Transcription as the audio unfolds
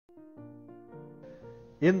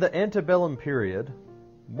In the antebellum period,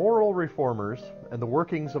 moral reformers and the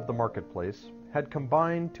workings of the marketplace had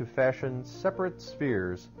combined to fashion separate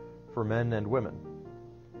spheres for men and women.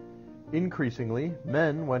 Increasingly,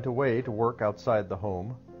 men went away to work outside the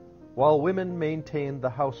home, while women maintained the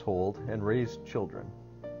household and raised children.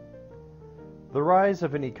 The rise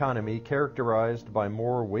of an economy characterized by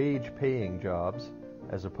more wage-paying jobs,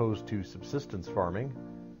 as opposed to subsistence farming,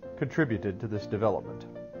 contributed to this development.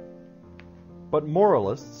 But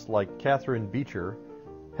moralists like Catherine Beecher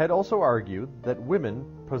had also argued that women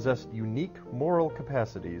possessed unique moral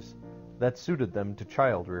capacities that suited them to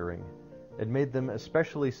child-rearing and made them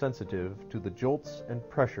especially sensitive to the jolts and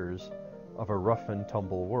pressures of a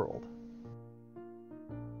rough-and-tumble world.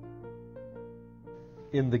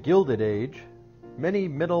 In the Gilded Age, many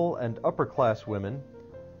middle and upper-class women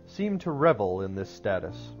seemed to revel in this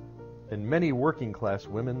status, and many working-class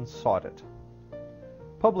women sought it.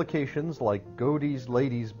 Publications like Godey's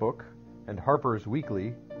Lady's Book and Harper's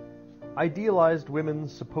Weekly idealized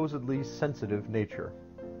women's supposedly sensitive nature.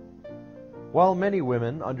 While many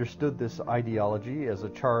women understood this ideology as a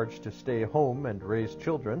charge to stay home and raise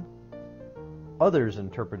children, others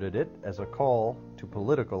interpreted it as a call to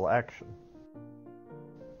political action.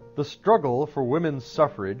 The struggle for women's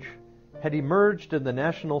suffrage had emerged in the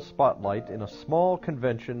national spotlight in a small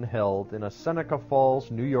convention held in a Seneca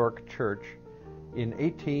Falls, New York church in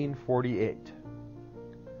 1848.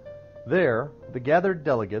 There, the gathered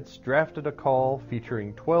delegates drafted a call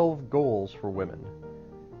featuring 12 goals for women,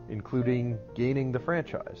 including gaining the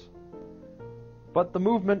franchise. But the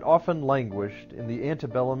movement often languished in the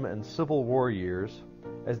antebellum and Civil War years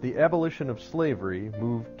as the abolition of slavery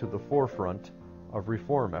moved to the forefront of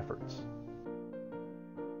reform efforts.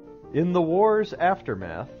 In the war's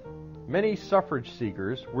aftermath, many suffrage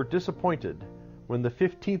seekers were disappointed when the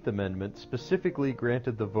 15th Amendment specifically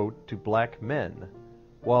granted the vote to black men,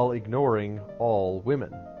 while ignoring all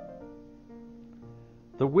women.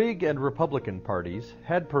 The Whig and Republican parties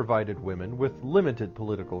had provided women with limited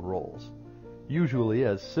political roles, usually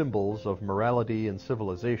as symbols of morality and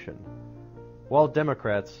civilization, while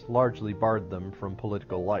Democrats largely barred them from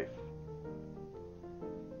political life.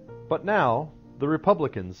 But now, the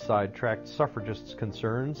Republicans sidetracked suffragists'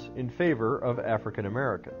 concerns in favor of African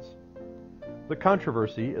Americans. The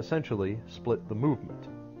controversy essentially split the movement.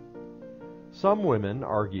 Some women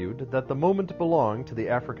argued that the moment belonged to the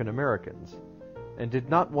African Americans, and did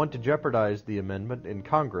not want to jeopardize the amendment in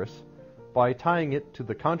Congress by tying it to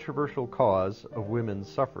the controversial cause of women's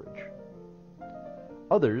suffrage.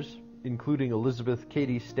 Others, including Elizabeth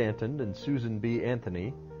Cady Stanton and Susan B.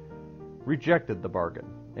 Anthony, rejected the bargain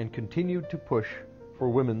and continued to push for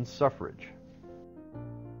women's suffrage.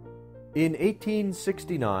 In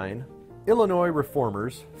 1869, Illinois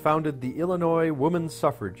reformers founded the Illinois Woman's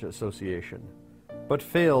Suffrage Association, but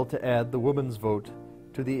failed to add the woman's vote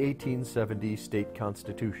to the 1870 state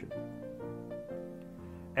constitution.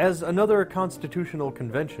 As another constitutional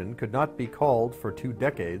convention could not be called for 2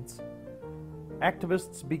 decades,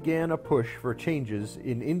 activists began a push for changes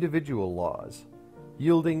in individual laws,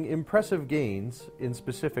 yielding impressive gains in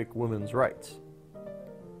specific women's rights.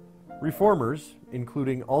 Reformers,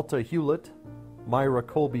 including Alta Hewlett, Myra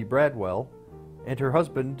Colby Bradwell, and her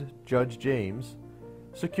husband, Judge James,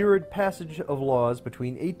 secured passage of laws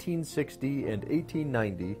between 1860 and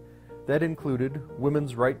 1890 that included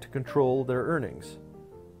women's right to control their earnings,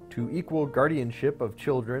 to equal guardianship of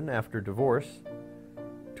children after divorce,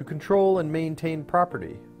 to control and maintain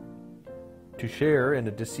property, to share in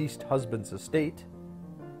a deceased husband's estate,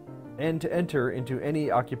 and to enter into any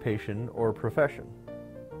occupation or profession.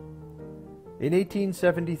 In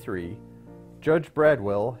 1873, Judge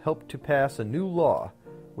Bradwell helped to pass a new law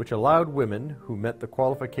which allowed women who met the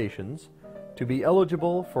qualifications to be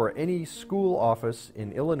eligible for any school office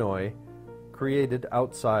in Illinois created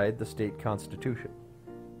outside the state constitution.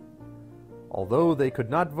 Although they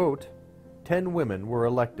could not vote, 10 women were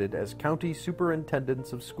elected as county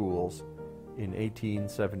superintendents of schools in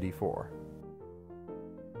 1874.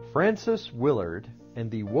 Frances Willard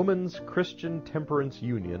and the Woman's Christian Temperance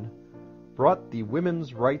Union brought the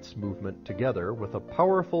women's rights movement together with a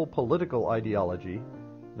powerful political ideology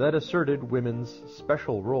that asserted women's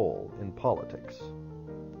special role in politics.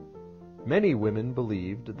 Many women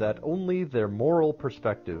believed that only their moral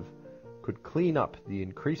perspective could clean up the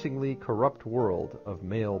increasingly corrupt world of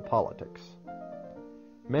male politics.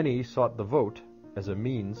 Many sought the vote as a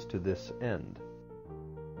means to this end.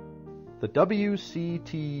 The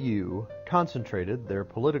WCTU concentrated their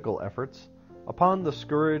political efforts upon the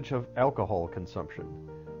scourge of alcohol consumption,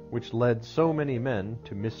 which led so many men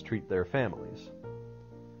to mistreat their families.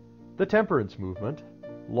 The temperance movement,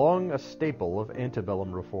 long a staple of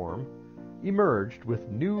antebellum reform, emerged with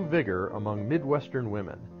new vigor among Midwestern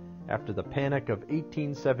women after the Panic of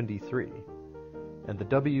 1873, and the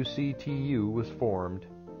WCTU was formed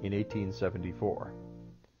in 1874.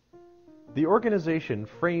 The organization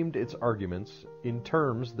framed its arguments in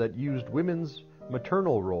terms that used women's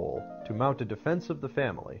maternal role to mount a defense of the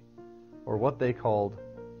family, or what they called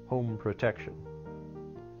home protection.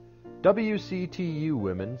 WCTU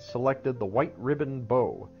women selected the white ribbon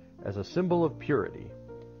bow as a symbol of purity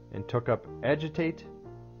and took up agitate,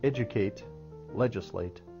 educate,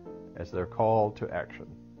 legislate as their call to action.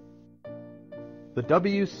 The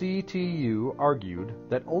WCTU argued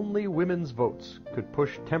that only women's votes could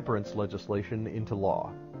push temperance legislation into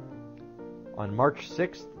law. On March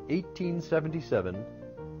 6, 1877,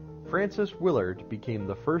 Frances Willard became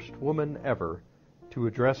the first woman ever to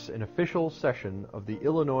address an official session of the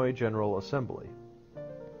Illinois General Assembly.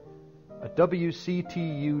 A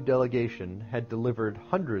WCTU delegation had delivered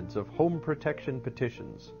hundreds of home protection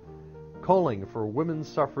petitions calling for women's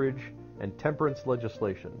suffrage and temperance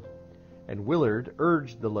legislation, and Willard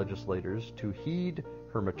urged the legislators to heed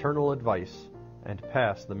her maternal advice and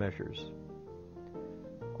pass the measures.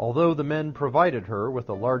 Although the men provided her with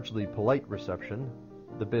a largely polite reception,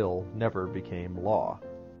 the bill never became law.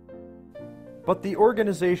 But the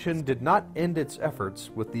organization did not end its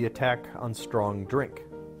efforts with the attack on strong drink.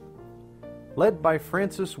 Led by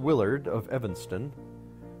Frances Willard of Evanston,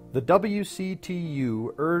 the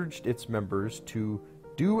WCTU urged its members to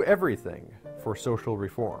do everything for social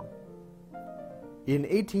reform. In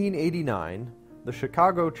 1889, the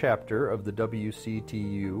Chicago chapter of the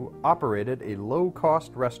WCTU operated a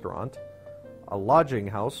low-cost restaurant, a lodging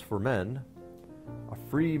house for men, a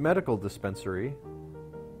free medical dispensary,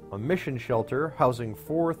 a mission shelter housing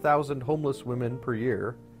 4,000 homeless women per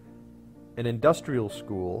year, an industrial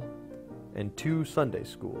school, and 2 Sunday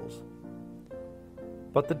schools.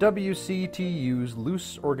 But the WCTU's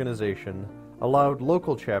loose organization allowed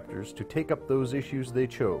local chapters to take up those issues they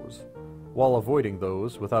chose, while avoiding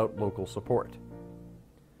those without local support.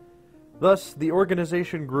 Thus, the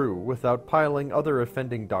organization grew without piling other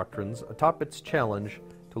offending doctrines atop its challenge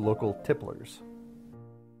to local tipplers.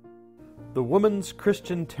 The Woman's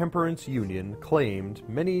Christian Temperance Union claimed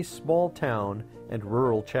many small-town and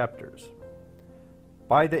rural chapters.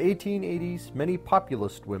 By the 1880s, many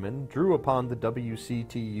populist women drew upon the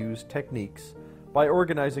WCTU's techniques by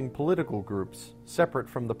organizing political groups separate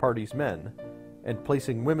from the party's men and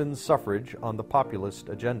placing women's suffrage on the populist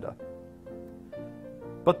agenda.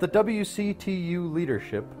 But the WCTU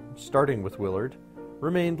leadership, starting with Willard,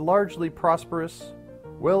 remained largely prosperous,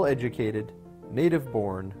 well-educated,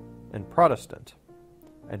 native-born, and Protestant,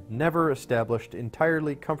 and never established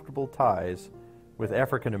entirely comfortable ties with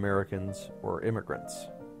African Americans or immigrants.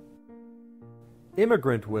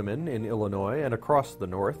 Immigrant women in Illinois and across the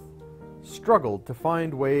North struggled to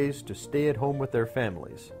find ways to stay at home with their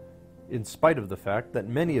families, in spite of the fact that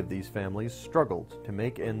many of these families struggled to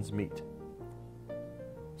make ends meet.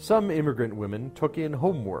 Some immigrant women took in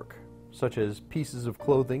homework, such as pieces of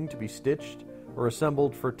clothing to be stitched or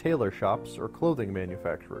assembled for tailor shops or clothing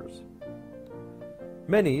manufacturers.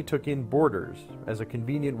 Many took in boarders as a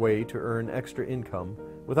convenient way to earn extra income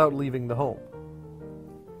without leaving the home.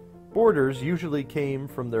 Boarders usually came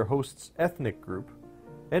from their host's ethnic group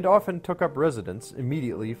and often took up residence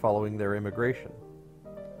immediately following their immigration.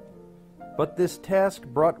 But this task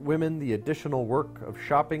brought women the additional work of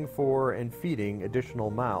shopping for and feeding additional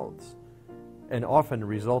mouths, and often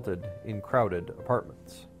resulted in crowded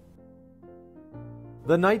apartments.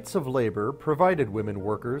 The Knights of Labor provided women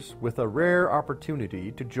workers with a rare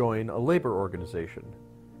opportunity to join a labor organization,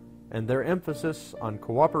 and their emphasis on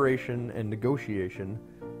cooperation and negotiation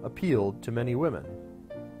appealed to many women.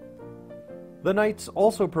 The Knights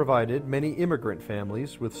also provided many immigrant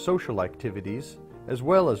families with social activities as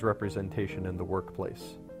well as representation in the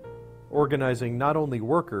workplace, organizing not only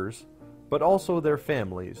workers, but also their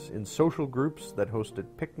families in social groups that hosted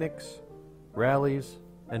picnics, rallies,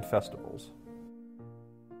 and festivals.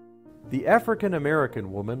 The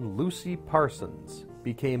African-American woman Lucy Parsons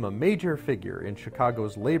became a major figure in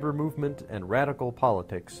Chicago's labor movement and radical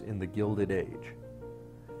politics in the Gilded Age.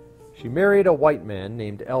 She married a white man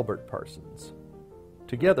named Albert Parsons.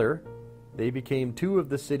 Together, they became 2 of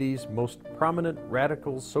the city's most prominent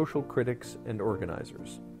radical social critics and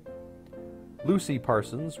organizers. Lucy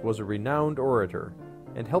Parsons was a renowned orator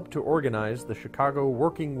and helped to organize the Chicago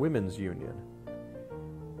Working Women's Union.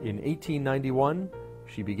 In 1891,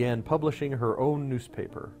 she began publishing her own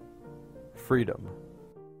newspaper, Freedom.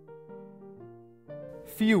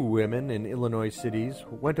 Few women in Illinois cities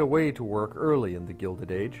went away to work early in the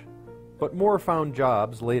Gilded Age. but more found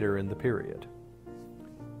jobs later in the period.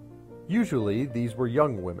 Usually, these were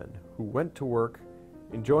young women who went to work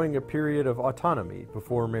enjoying a period of autonomy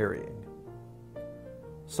before marrying.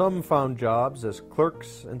 Some found jobs as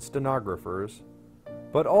clerks and stenographers,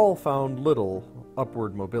 but all found little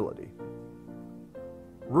upward mobility.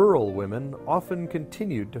 Rural women often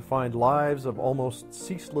continued to find lives of almost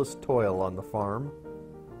ceaseless toil on the farm,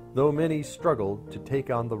 though many struggled to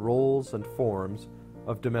take on the roles and forms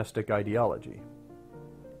of domestic ideology.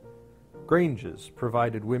 Granges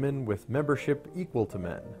provided women with membership equal to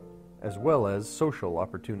men, as well as social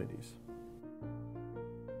opportunities.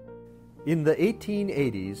 In the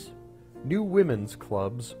 1880s, new women's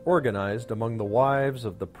clubs organized among the wives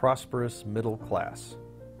of the prosperous middle class.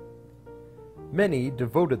 Many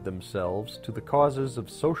devoted themselves to the causes of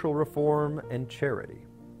social reform and charity.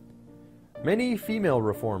 Many female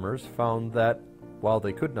reformers found that, while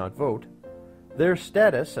they could not vote, their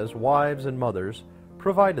status as wives and mothers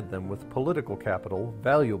provided them with political capital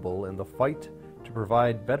valuable in the fight to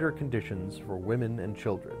provide better conditions for women and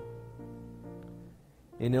children.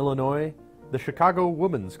 In Illinois, the Chicago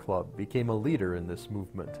Women's Club became a leader in this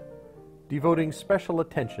movement, devoting special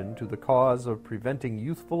attention to the cause of preventing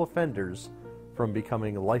youthful offenders from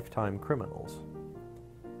becoming lifetime criminals.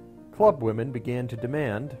 Club women began to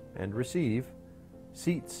demand, and receive,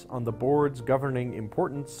 seats on the boards governing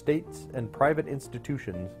important states and private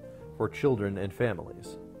institutions for children and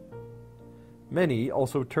families. Many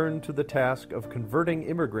also turned to the task of converting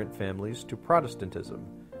immigrant families to Protestantism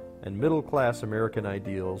and middle-class American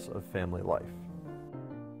ideals of family life.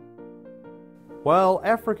 While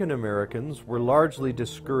African Americans were largely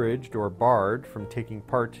discouraged or barred from taking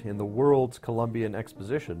part in the World's Columbian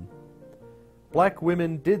Exposition, black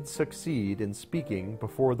women did succeed in speaking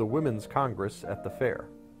before the Women's Congress at the fair.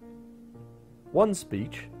 One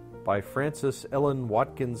speech, by Frances Ellen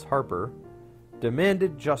Watkins Harper,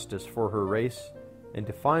 demanded justice for her race and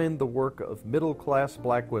defined the work of middle-class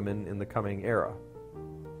black women in the coming era.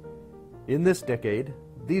 In this decade,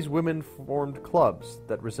 these women formed clubs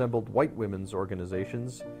that resembled white women's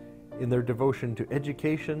organizations in their devotion to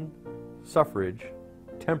education, suffrage,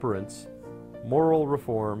 temperance, moral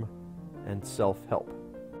reform, and self-help.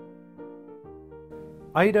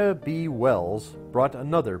 Ida B. Wells brought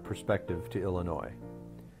another perspective to Illinois.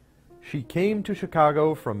 She came to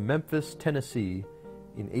Chicago from Memphis, Tennessee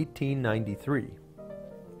in 1893.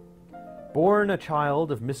 Born a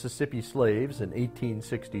child of Mississippi slaves in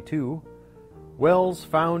 1862, Wells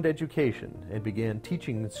found education and began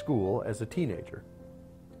teaching in school as a teenager.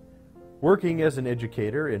 Working as an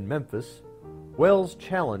educator in Memphis, Wells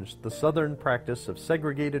challenged the Southern practice of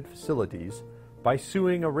segregated facilities by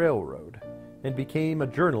suing a railroad and became a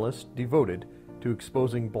journalist devoted to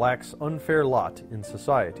exposing blacks' unfair lot in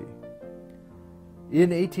society. In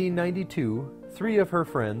 1892, 3 of her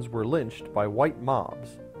friends were lynched by white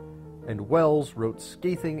mobs, and Wells wrote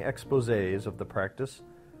scathing exposés of the practice,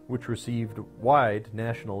 which received wide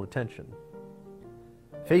national attention.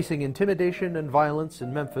 Facing intimidation and violence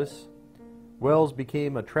in Memphis, Wells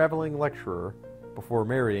became a traveling lecturer before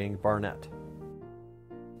marrying Barnett.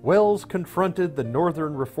 Wells confronted the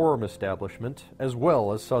Northern reform establishment as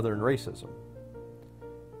well as Southern racism.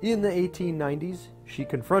 In the 1890s, she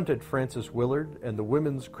confronted Frances Willard and the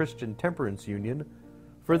Women's Christian Temperance Union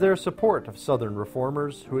for their support of Southern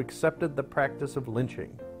reformers who accepted the practice of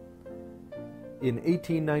lynching. In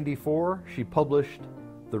 1894, she published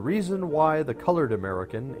The Reason Why the Colored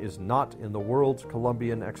American is Not in the World's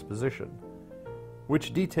Columbian Exposition,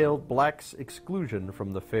 which detailed blacks' exclusion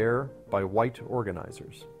from the fair by white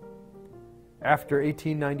organizers. After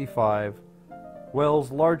 1895,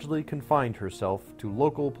 Wells largely confined herself to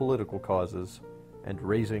local political causes and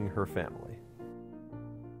raising her family.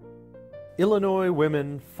 Illinois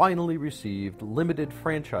women finally received limited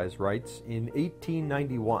franchise rights in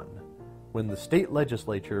 1891, when the state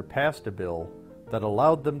legislature passed a bill that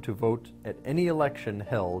allowed them to vote at any election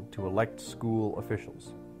held to elect school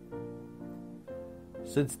officials.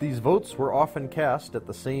 Since these votes were often cast at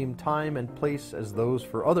the same time and place as those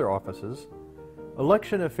for other offices,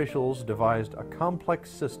 election officials devised a complex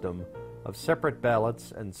system of separate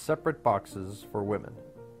ballots and separate boxes for women.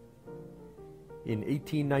 In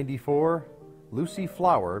 1894, Lucy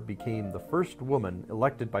Flower became the first woman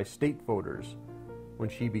elected by state voters when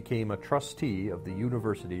she became a trustee of the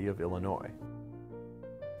University of Illinois.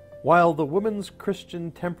 While the Women's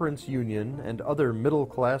Christian Temperance Union and other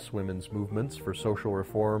middle-class women's movements for social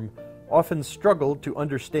reform often struggled to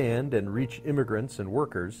understand and reach immigrants and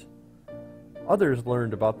workers, others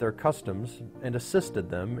learned about their customs and assisted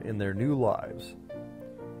them in their new lives.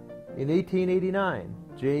 In 1889,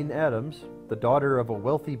 Jane Addams, the daughter of a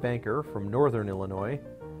wealthy banker from northern Illinois,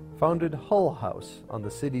 founded Hull House on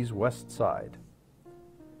the city's west side.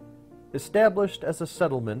 Established as a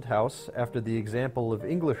settlement house after the example of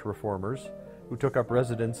English reformers who took up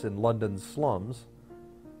residence in London's slums,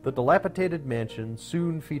 the dilapidated mansion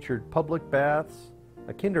soon featured public baths,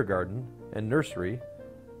 a kindergarten and nursery,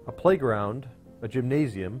 a playground, a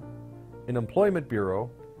gymnasium, an employment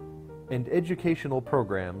bureau, and educational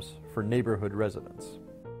programs for neighborhood residents.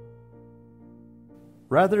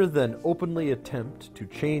 Rather than openly attempt to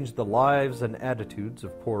change the lives and attitudes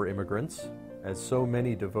of poor immigrants, as so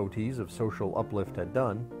many devotees of social uplift had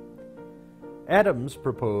done, Adams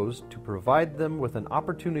proposed to provide them with an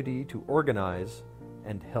opportunity to organize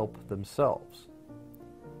and help themselves.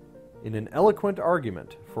 In an eloquent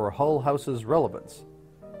argument for Hull House's relevance,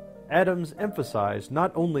 Adams emphasized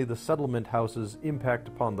not only the settlement house's impact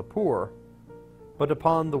upon the poor, but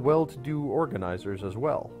upon the well-to-do organizers as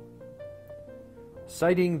well.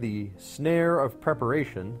 Citing the snare of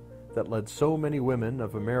preparation that led so many women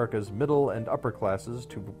of America's middle and upper classes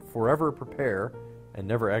to forever prepare and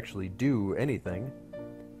never actually do anything,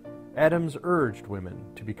 Adams urged women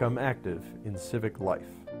to become active in civic life.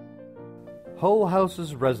 Hull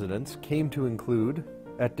House's residents came to include,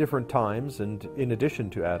 at different times and in addition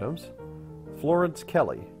to Adams, Florence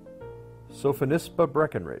Kelley, Sophonisba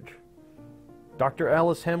Breckenridge, Dr.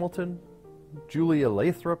 Alice Hamilton, Julia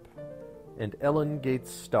Lathrop, and Ellen Gates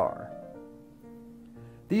Starr.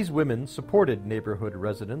 These women supported neighborhood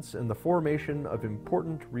residents in the formation of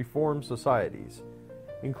important reform societies,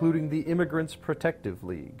 including the Immigrants Protective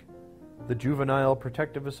League, the Juvenile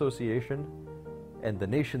Protective Association, and the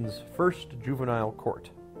nation's first juvenile court.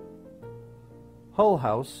 Hull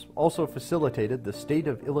House also facilitated the state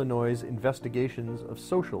of Illinois' investigations of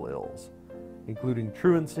social ills, including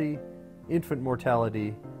truancy, infant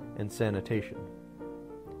mortality, and sanitation.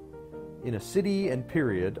 In a city and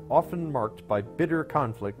period often marked by bitter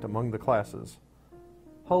conflict among the classes,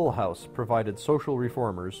 Hull House provided social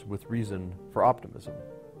reformers with reason for optimism.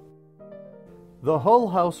 The Hull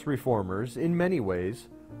House reformers, in many ways,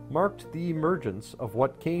 marked the emergence of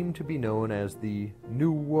what came to be known as the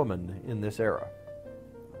New Woman in this era.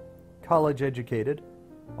 College-educated,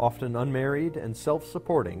 often unmarried and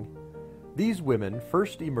self-supporting, these women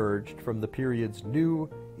first emerged from the period's new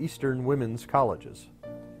Eastern women's colleges.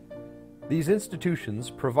 These institutions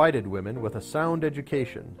provided women with a sound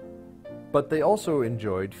education, but they also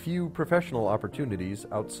enjoyed few professional opportunities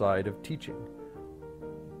outside of teaching.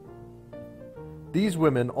 These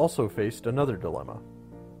women also faced another dilemma: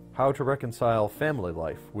 how to reconcile family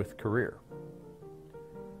life with career.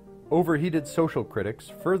 Overheated social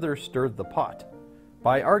critics further stirred the pot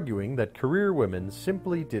by arguing that career women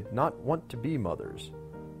simply did not want to be mothers,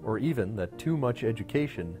 or even that too much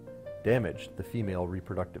education damaged the female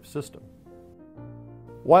reproductive system.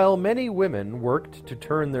 While many women worked to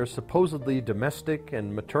turn their supposedly domestic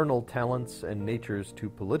and maternal talents and natures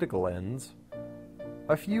to political ends,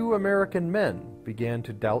 a few American men began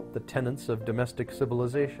to doubt the tenets of domestic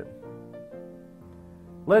civilization.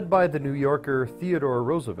 Led by the New Yorker Theodore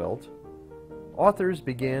Roosevelt, authors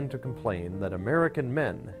began to complain that American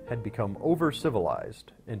men had become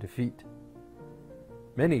over-civilized and effete.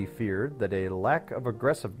 Many feared that a lack of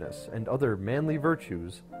aggressiveness and other manly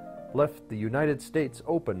virtues left the United States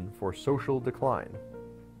open for social decline.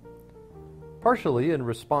 Partially in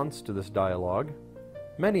response to this dialogue,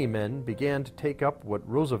 many men began to take up what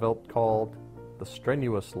Roosevelt called the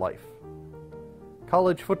strenuous life.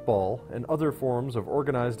 College football and other forms of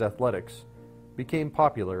organized athletics became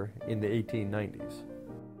popular in the 1890s.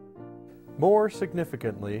 More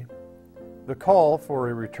significantly, the call for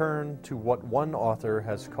a return to what one author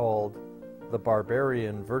has called the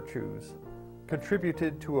barbarian virtues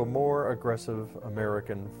contributed to a more aggressive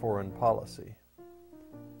American foreign policy.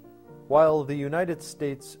 While the United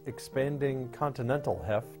States' expanding continental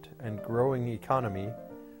heft and growing economy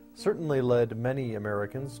certainly led many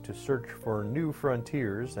Americans to search for new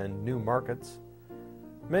frontiers and new markets,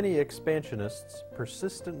 many expansionists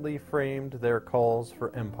persistently framed their calls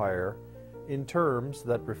for empire in terms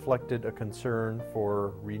that reflected a concern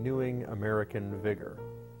for renewing American vigor.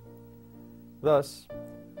 Thus,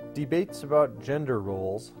 debates about gender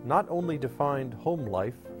roles not only defined home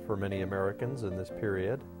life for many Americans in this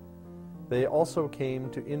period, they also came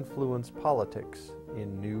to influence politics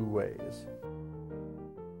in new ways.